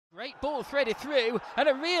Great ball threaded through and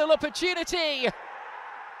a real opportunity.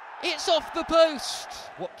 It's off the post.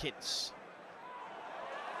 Watkins.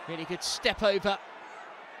 Really good step over.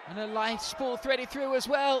 And a nice ball threaded through as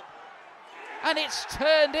well. And it's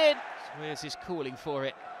turned in. Sawyers is calling for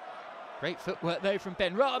it. Great footwork though from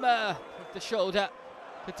Ben Rama. With the shoulder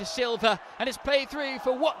for De Silva. And it's played through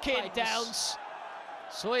for Watkins. Downs.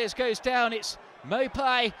 Sawyers goes down. It's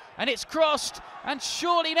Mopai, and it's crossed, and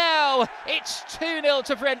surely now it's 2-0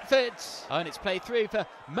 to Brentford. Oh, and it's played through for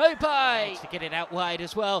Mopai to get it out wide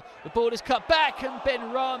as well. The ball is cut back, and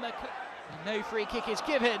Ben Rama. No free kick is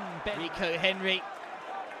given. Rico Henry,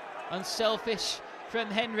 unselfish from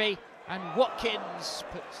Henry, and Watkins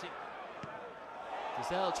puts it.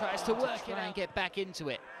 Giselle tries to work it and get back into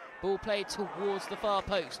it. Ball played towards the far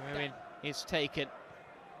post. Wherein is taken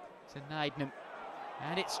to Neidnam.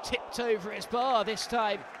 And it's tipped over its bar this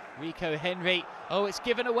time. Rico Henry. Oh, it's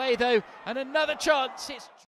given away though. And another chance. It's